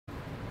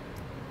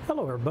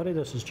Hello everybody,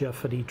 this is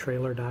Jeff at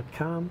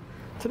etrailer.com.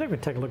 Today we're going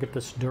to take a look at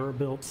this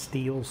Durabilt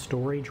steel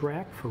storage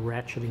rack for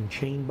ratcheting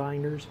chain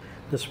binders.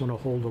 This one will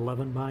hold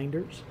 11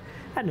 binders.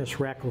 And this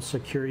rack will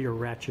secure your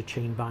ratchet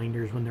chain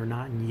binders when they're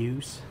not in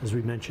use. As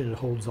we mentioned, it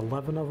holds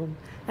 11 of them,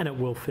 and it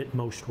will fit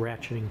most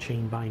ratcheting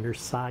chain binder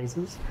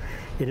sizes.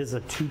 It is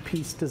a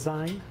two-piece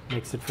design,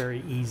 makes it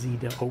very easy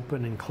to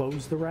open and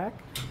close the rack.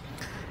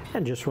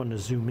 And just want to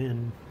zoom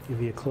in,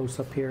 give you a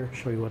close-up here,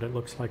 show you what it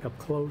looks like up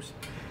close.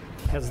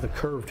 Has the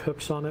curved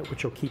hooks on it,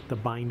 which will keep the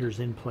binders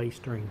in place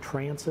during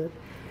transit.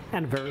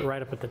 And right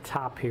up at the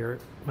top here,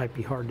 it might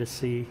be hard to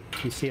see.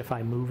 You see if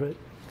I move it,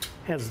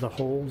 has the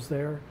holes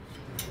there.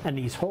 And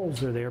these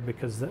holes are there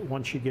because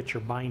once you get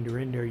your binder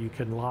in there, you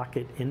can lock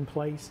it in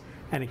place,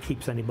 and it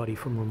keeps anybody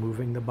from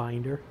removing the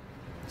binder.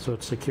 So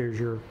it secures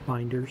your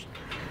binders.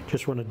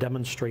 Just want to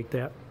demonstrate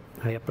that.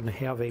 I happen to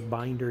have a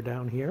binder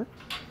down here.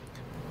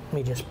 Let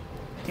me just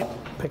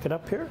pick it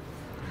up here.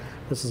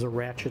 This is a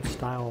ratchet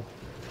style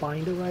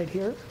binder right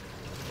here,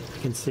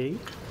 you can see.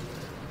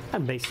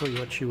 And basically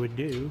what you would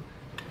do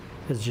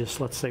is just,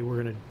 let's say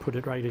we're going to put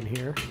it right in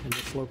here in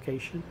this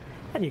location,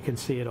 and you can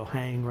see it'll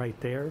hang right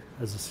there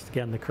as,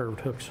 again, the curved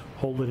hooks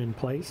hold it in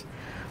place.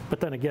 But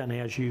then again,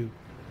 as you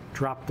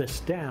drop this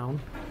down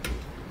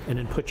and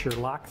then put your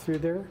lock through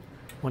there,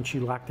 once you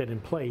locked it in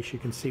place, you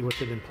can see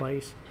with it in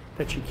place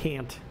that you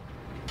can't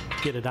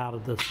get it out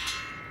of the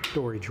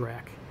storage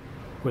rack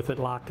with it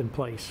locked in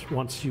place.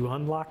 Once you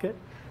unlock it,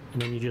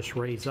 and then you just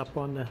raise up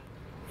on the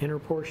inner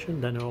portion,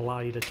 then it'll allow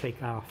you to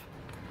take off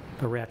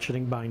the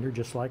ratcheting binder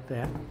just like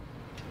that.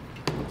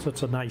 So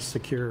it's a nice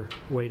secure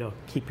way to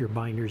keep your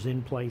binders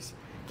in place,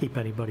 keep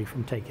anybody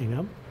from taking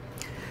them.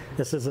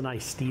 This is a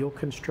nice steel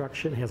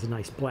construction, has a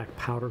nice black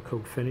powder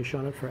coat finish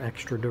on it for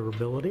extra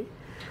durability.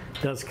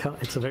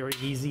 It's a very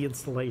easy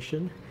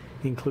installation.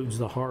 It includes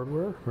the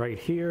hardware right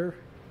here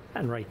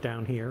and right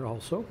down here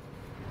also.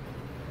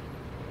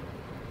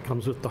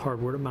 Comes with the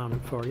hardware to mount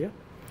it for you.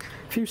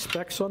 A few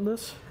specs on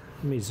this.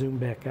 Let me zoom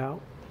back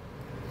out.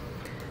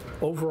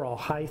 Overall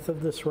height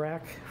of this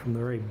rack from the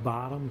very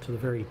bottom to the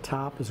very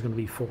top is going to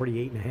be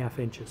 48.5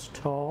 inches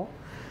tall.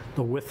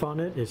 The width on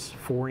it is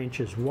 4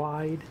 inches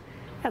wide,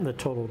 and the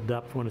total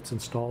depth when it's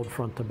installed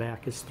front to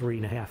back is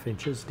 3.5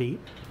 inches deep.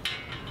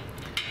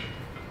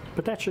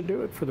 But that should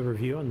do it for the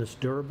review on this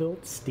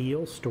Durabilt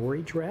steel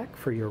storage rack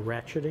for your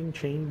ratcheting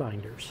chain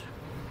binders.